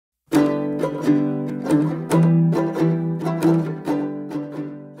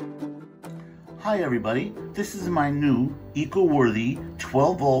Hi everybody, this is my new eco-worthy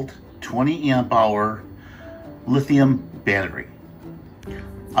 12 volt 20 amp hour lithium battery.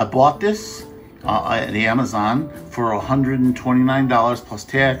 I bought this at Amazon for $129 plus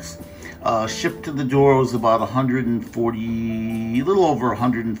tax. Shipped to the door was about $140, a little over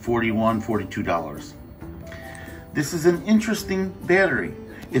 $141, $42. This is an interesting battery.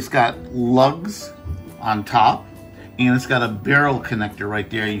 It's got lugs on top and it's got a barrel connector right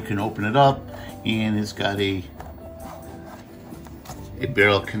there. You can open it up and it's got a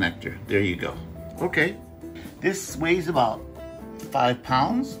barrel connector. There you go. Okay, this weighs about 5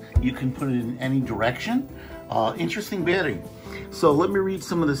 pounds. You can put it in any direction. Interesting battery. So let me read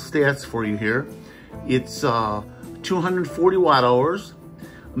some of the stats for you here. It's 240 watt hours.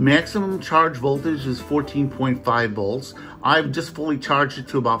 Maximum charge voltage is 14.5 volts. I've just fully charged it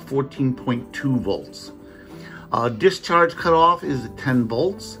to about 14.2 volts. Discharge cutoff is 10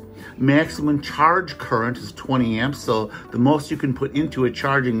 volts. Maximum charge current is 20 amps, so the most you can put into it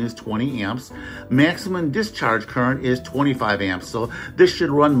charging is 20 amps. Maximum discharge current is 25 amps, so this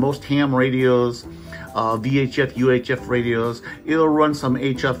should run most ham radios, VHF, UHF radios. It'll run some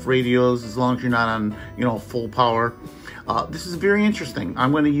HF radios as long as you're not on, full power. This is very interesting.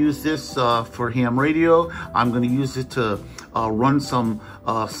 I'm going to use this for ham radio. I'm going to use it to run some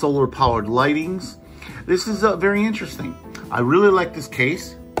solar powered lightings. This is very interesting. I really like this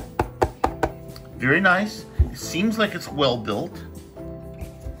case. Very nice. It seems like it's well built.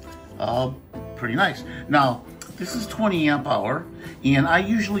 Pretty nice. Now, this is 20 amp hour, and I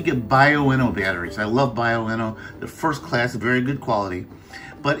usually get Bioenno batteries. I love Bioenno. They're first class, very good quality.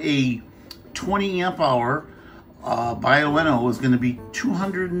 But a 20 amp hour Bioenno is going to be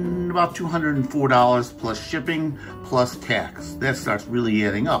about $204 plus shipping plus tax. That starts really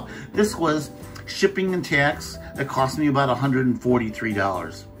adding up. This was shipping and tax. That cost me about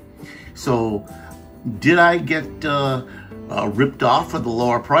 $143. So, did I get ripped off for the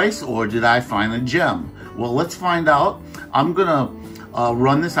lower price, or did I find a gem? Well, let's find out. I'm gonna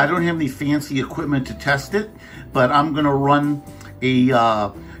run this. I don't have any fancy equipment to test it, but I'm gonna run a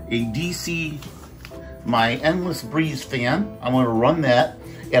DC, my endless breeze fan. I'm gonna run that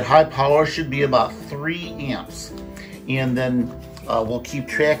at high power. Should be about 3 amps, and then we'll keep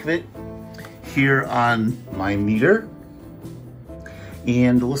track of it here on my meter.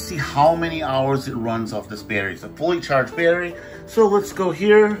 And we'll see how many hours it runs off this battery. It's a fully charged battery. So let's go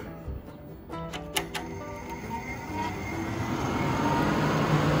here.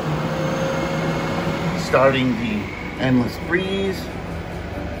 Starting the endless breeze.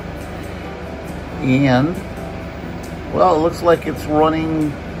 And, well, it looks like it's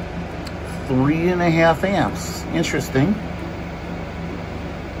running 3.5 amps. Interesting.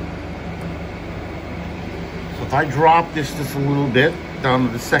 So if I drop this just a little bit, down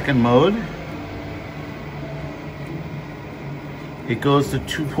to the second mode, it goes to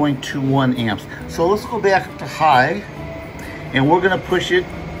 2.21 amps. So let's go back up to high, and we're gonna push it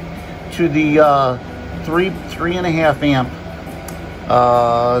to the 3.5 amp,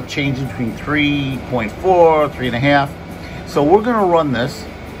 changing between 3.4, 3.5. So we're gonna run this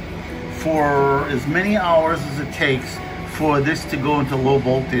for as many hours as it takes for this to go into low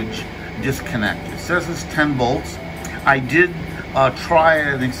voltage disconnect. It says it's 10 volts. I did try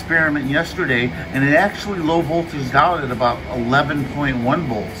an experiment yesterday, and it actually low voltaged out at about 11.1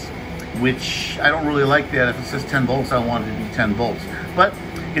 volts, which I don't really like that. If it says 10 volts, I want it to be 10 volts. But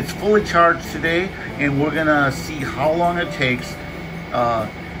it's fully charged today, and we're gonna see how long it takes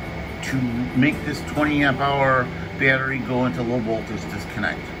to make this 20 amp hour battery go into low voltage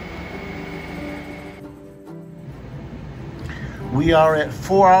disconnect. We are at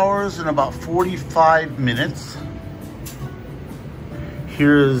 4 hours and about 45 minutes.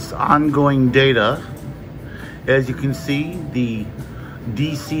 Here's ongoing data. As you can see, the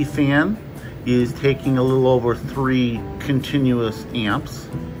DC fan is taking a little over 3 continuous amps.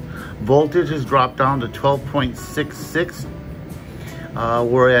 Voltage has dropped down to 12.66.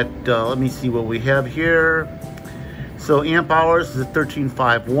 We're at, let me see what we have here. So amp hours is at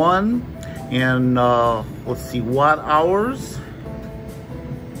 1351, and let's see, watt hours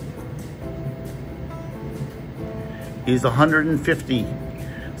is 150.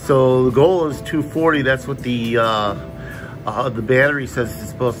 So the goal is 240. That's what the battery says it's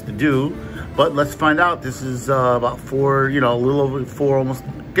supposed to do. But let's find out. This is about 4, a little over 4, almost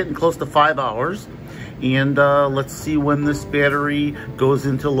getting close to 5 hours. And let's see when this battery goes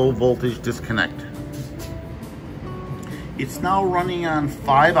into low voltage disconnect. It's now running on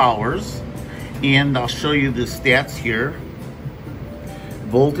 5 hours, and I'll show you the stats here.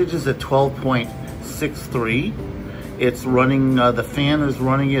 Voltage is at 12.63. It's running, the fan is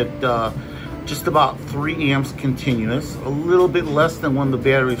running at just about 3 amps continuous, a little bit less than when the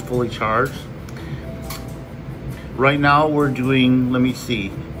battery is fully charged. Right now we're doing, let me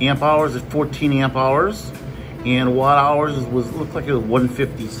see, amp hours at 14 amp hours, and watt hours looked like it was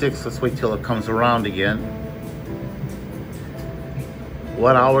 156. Let's wait till it comes around again.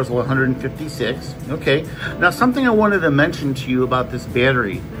 Watt hours 156. Okay, now something I wanted to mention to you about this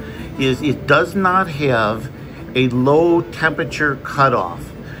battery is it does not have a low temperature cutoff.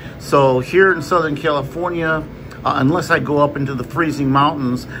 So here in Southern California, unless I go up into the freezing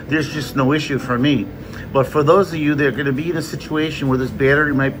mountains, there's just no issue for me. But for those of you that are going to be in a situation where this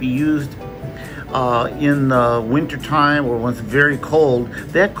battery might be used in winter time or when it's very cold,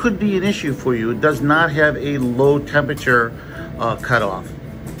 that could be an issue for you. It does not have a low temperature cutoff.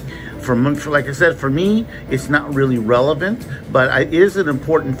 Like I said, for me, it's not really relevant, but it is an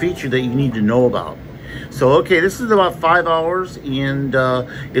important feature that you need to know about. So, okay, this is about 5 hours, and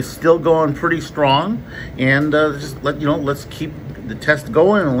it's still going pretty strong. And just let's keep the test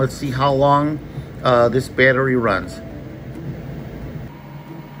going, and let's see how long this battery runs.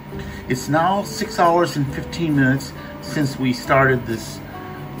 It's now 6 hours and 15 minutes since we started this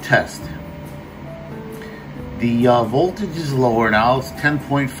test. The voltage is lower now. It's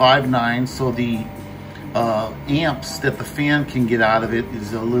 10.59, so the amps that the fan can get out of it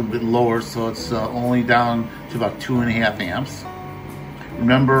is a little bit lower, so it's only down to about 2.5 amps.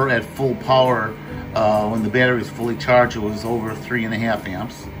 Remember, at full power, when the battery is fully charged, it was over 3.5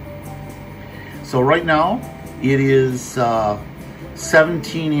 amps. So right now it is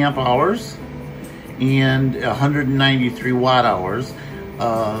 17 amp hours and 193 watt hours.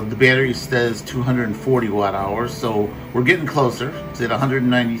 The battery says 240 watt hours, so we're getting closer. It's at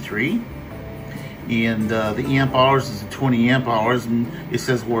 193. And the amp hours is 20 amp hours, and it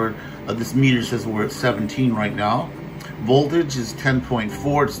says this meter says we're at 17 right now. Voltage is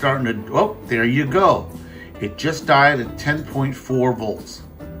 10.4. It's starting to, oh, there you go. It just died at 10.4 volts.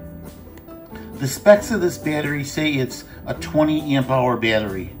 The specs of this battery say it's a 20 amp hour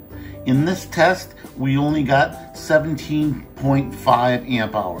battery. In this test, we only got 17.5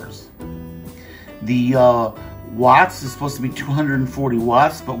 amp hours. The watts is supposed to be 240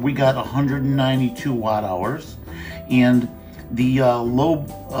 watts, but we got 192 watt hours. And the low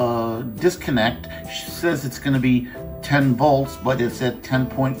disconnect says it's going to be 10 volts, but it's at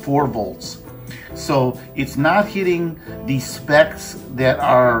 10.4 volts. So it's not hitting the specs that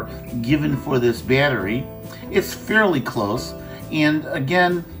are given for this battery. It's fairly close. And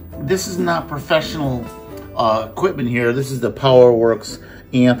again, this is not professional equipment here. This is the PowerWorks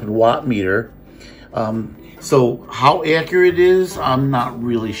amp and watt meter. So how accurate it is, I'm not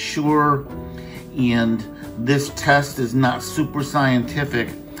really sure. And this test is not super scientific,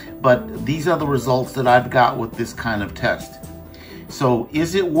 but these are the results that I've got with this kind of test. So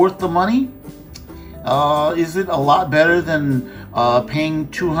is it worth the money? Is it a lot better than paying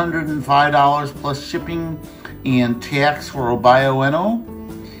 $205 plus shipping and tax for a Bioenno?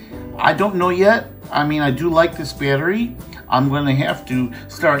 I don't know yet. I mean, I do like this battery. I'm going to have to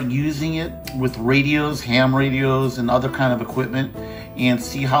start using it with radios, ham radios, and other kind of equipment and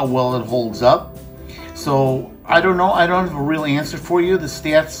see how well it holds up. So I don't know. I don't have a real answer for you. The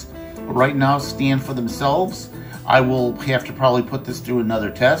stats right now stand for themselves. I will have to probably put this through another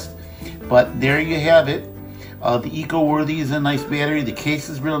test. But there you have it. The EcoWorthy is a nice battery. The case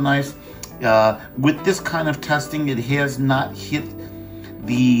is real nice. With this kind of testing, it has not hit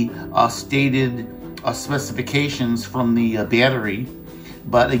the stated specifications from the battery.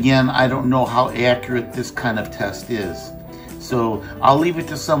 But again, I don't know how accurate this kind of test is. So I'll leave it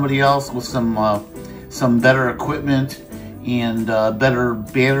to somebody else with some better equipment and better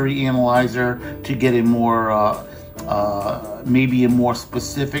battery analyzer to get a more maybe a more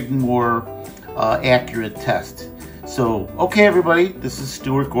specific, more accurate test. So, okay, everybody, this is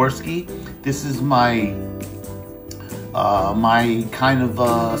Stuart Gorsky. This is my my kind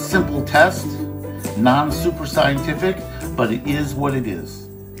of simple test, non-super scientific, but it is what it is.